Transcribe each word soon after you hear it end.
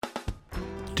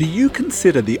Do you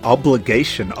consider the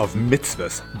obligation of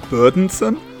mitzvahs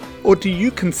burdensome, or do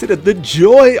you consider the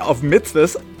joy of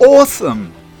mitzvahs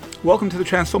awesome? Welcome to the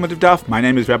Transformative Daf. My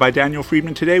name is Rabbi Daniel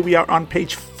Friedman. Today we are on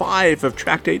page 5 of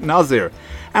Tractate Nazir,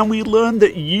 and we learn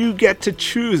that you get to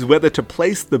choose whether to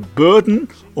place the burden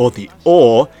or the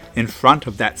awe in front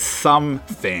of that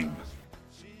something.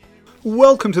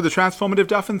 Welcome to the Transformative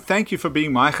Daf, and thank you for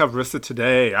being my chavrissa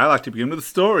today. I like to begin with a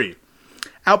story.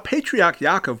 Our patriarch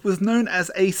Yaakov was known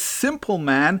as a simple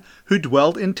man who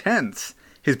dwelled in tents.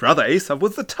 His brother Esav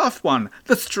was the tough one,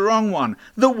 the strong one,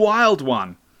 the wild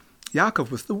one.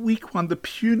 Yaakov was the weak one, the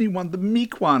puny one, the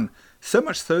meek one, so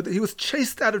much so that he was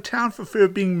chased out of town for fear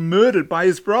of being murdered by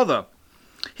his brother.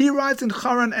 He arrives in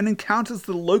Haran and encounters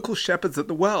the local shepherds at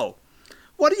the well.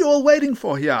 "What are you all waiting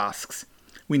for?" he asks.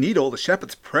 "We need all the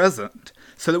shepherds present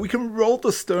so that we can roll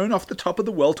the stone off the top of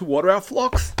the well to water our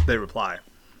flocks," they reply.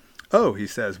 "Oh," he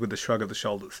says with a shrug of the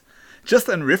shoulders. Just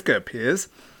then Rivka appears,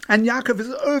 and Yaakov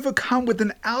is overcome with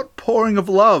an outpouring of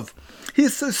love. He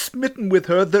is so smitten with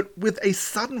her that with a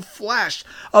sudden flash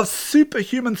of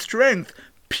superhuman strength,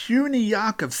 puny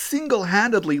Yaakov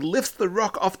single-handedly lifts the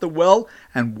rock off the well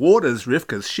and waters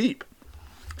Rivka's sheep.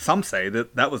 Some say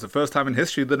that was the first time in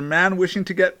history that a man wishing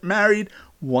to get married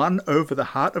won over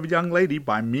the heart of a young lady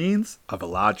by means of a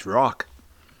large rock.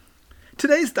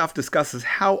 Today's daf discusses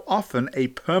how often a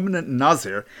permanent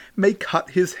Nazir may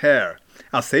cut his hair.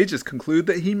 Our sages conclude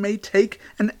that he may take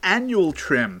an annual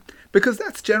trim, because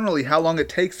that's generally how long it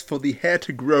takes for the hair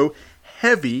to grow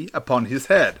heavy upon his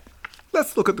head.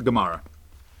 Let's look at the Gemara.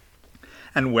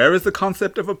 "And where is the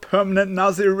concept of a permanent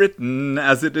Nazir written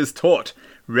as it is taught?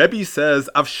 Rebbe says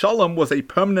Avshalom was a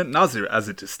permanent Nazir, as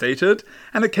it is stated,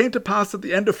 and it came to pass at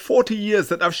the end of 40 years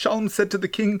that Avshalom said to the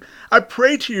king, 'I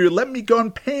pray to you, let me go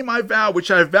and pay my vow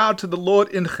which I vowed to the Lord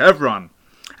in Hebron.'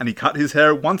 And he cut his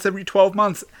hair once every 12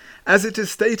 months, as it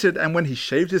is stated, and when he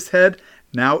shaved his head,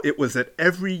 now it was at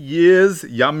every year's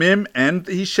Yamim, and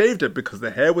he shaved it because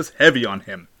the hair was heavy on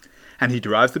him." And he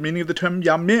derives the meaning of the term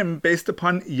Yamim based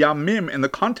upon Yamim in the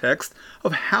context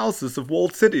of houses of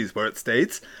walled cities, where it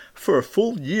states, "For a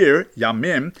full year,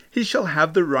 Yamim, he shall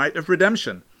have the right of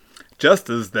redemption." Just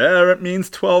as there it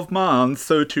means 12 months,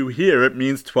 so too here it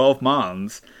means 12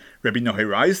 months. Rabbi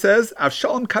Nohirai says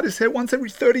Avshalom cut his hair once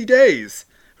every 30 days.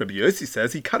 Rabbi Yossi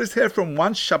says he cut his hair from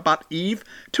one Shabbat Eve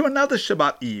to another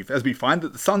Shabbat Eve, as we find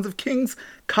that the sons of kings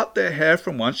cut their hair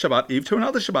from one Shabbat Eve to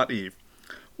another Shabbat Eve.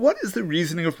 What is the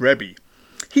reasoning of Rebbe?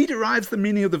 He derives the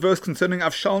meaning of the verse concerning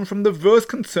Avshalom from the verse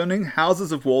concerning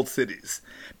houses of walled cities.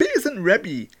 But isn't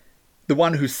Rebbe the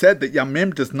one who said that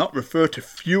Yamim does not refer to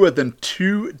fewer than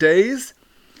 2 days?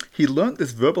 He learnt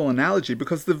this verbal analogy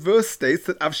because the verse states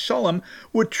that Avshalom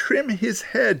would trim his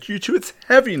hair due to its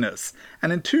heaviness,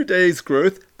 and in 2 days'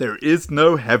 growth there is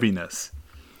no heaviness.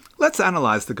 Let's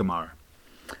analyze the Gemara.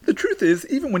 The truth is,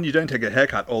 even when you don't take a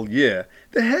haircut all year,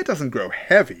 the hair doesn't grow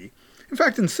heavy. In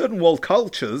fact, in certain world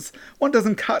cultures, one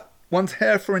doesn't cut one's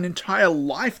hair for an entire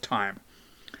lifetime.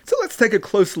 So let's take a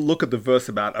closer look at the verse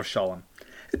about Avshalom.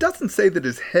 It doesn't say that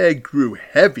his hair grew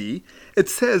heavy, it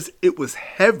says it was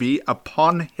heavy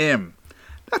upon him.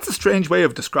 That's a strange way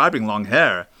of describing long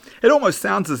hair. It almost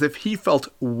sounds as if he felt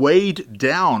weighed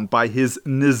down by his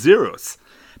nazirus.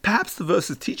 Perhaps the verse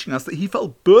is teaching us that he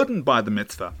felt burdened by the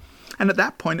mitzvah, and at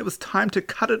that point it was time to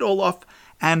cut it all off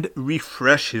and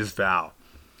refresh his vow.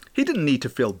 He didn't need to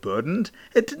feel burdened.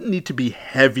 It didn't need to be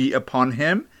heavy upon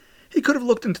him. He could have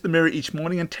looked into the mirror each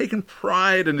morning and taken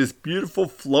pride in his beautiful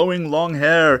flowing long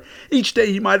hair. Each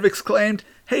day he might have exclaimed,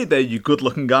 "Hey there, you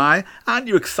good-looking guy, aren't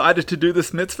you excited to do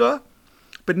this mitzvah?"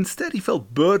 But instead he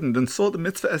felt burdened and saw the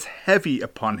mitzvah as heavy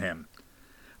upon him.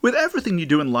 With everything you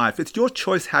do in life, it's your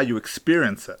choice how you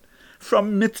experience it.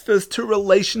 From mitzvahs to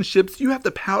relationships, you have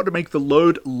the power to make the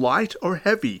load light or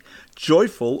heavy,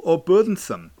 joyful or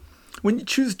burdensome. When you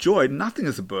choose joy, nothing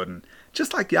is a burden.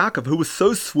 Just like Yaakov, who was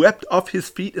so swept off his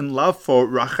feet in love for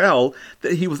Rachel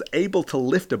that he was able to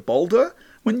lift a boulder,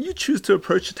 when you choose to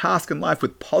approach a task in life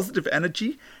with positive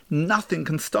energy, nothing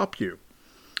can stop you.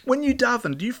 When you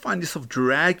daven, do you find yourself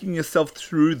dragging yourself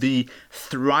through the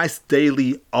thrice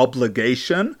daily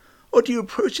obligation? Or do you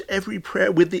approach every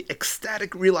prayer with the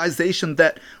ecstatic realization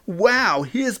that, wow,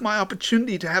 here's my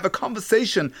opportunity to have a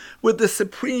conversation with the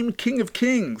Supreme King of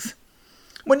Kings?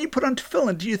 When you put on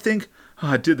tefillin, do you think,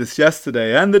 I did this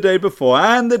yesterday, and the day before,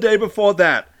 and the day before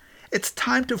that. It's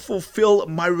time to fulfill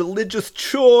my religious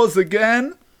chores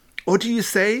again? Or do you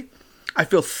say, I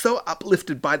feel so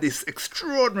uplifted by this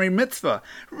extraordinary mitzvah.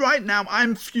 Right now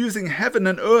I'm fusing heaven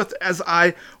and earth as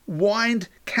I wind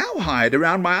cowhide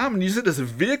around my arm and use it as a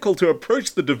vehicle to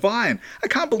approach the divine. I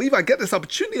can't believe I get this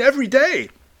opportunity every day.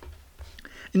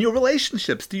 In your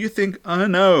relationships, do you think, oh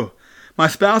no, my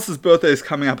spouse's birthday is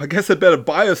coming up, I guess I'd better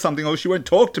buy her something or she won't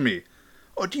talk to me?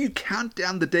 Or do you count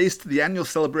down the days to the annual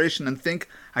celebration and think,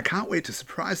 I can't wait to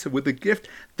surprise her with a gift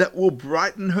that will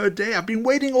brighten her day. I've been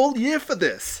waiting all year for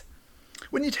this.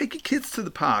 When you take your kids to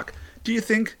the park, do you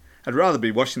think, I'd rather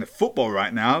be watching the football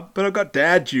right now, but I've got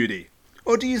dad duty?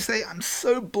 Or do you say, I'm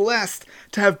so blessed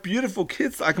to have beautiful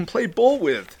kids that I can play ball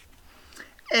with?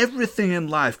 Everything in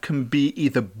life can be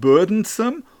either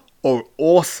burdensome or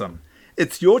awesome.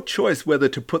 It's your choice whether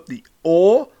to put the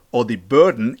or the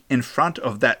burden in front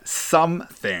of that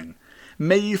something.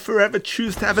 May you forever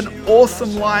choose to have an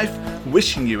awesome life.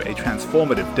 Wishing you a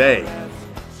transformative day.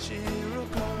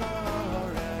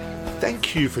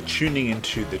 Thank you for tuning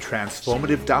into the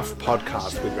Transformative Daf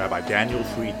podcast with Rabbi Daniel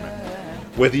Friedman.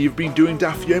 Whether you've been doing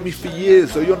Daf Yomi for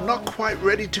years or you're not quite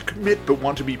ready to commit but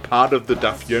want to be part of the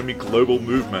Daf Yomi global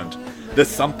movement, there's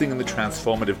something in the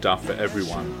Transformative Daf for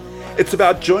everyone. It's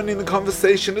about joining the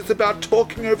conversation. It's about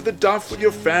talking over the daf with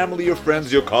your family, your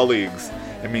friends, your colleagues.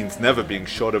 It means never being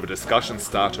short of a discussion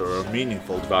starter or a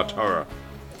meaningful Dvar Torah.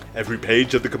 Every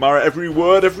page of the Gemara, every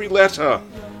word, every letter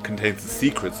contains the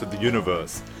secrets of the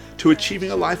universe. To achieving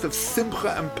a life of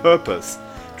simcha and purpose,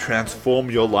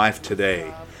 transform your life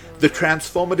today. The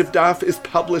Transformative Daf is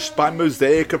published by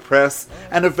Mosaica Press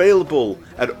and available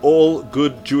at all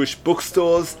good Jewish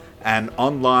bookstores and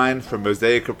online from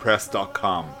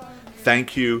mosaicapress.com.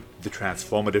 Thank you, the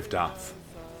Transformative Daf.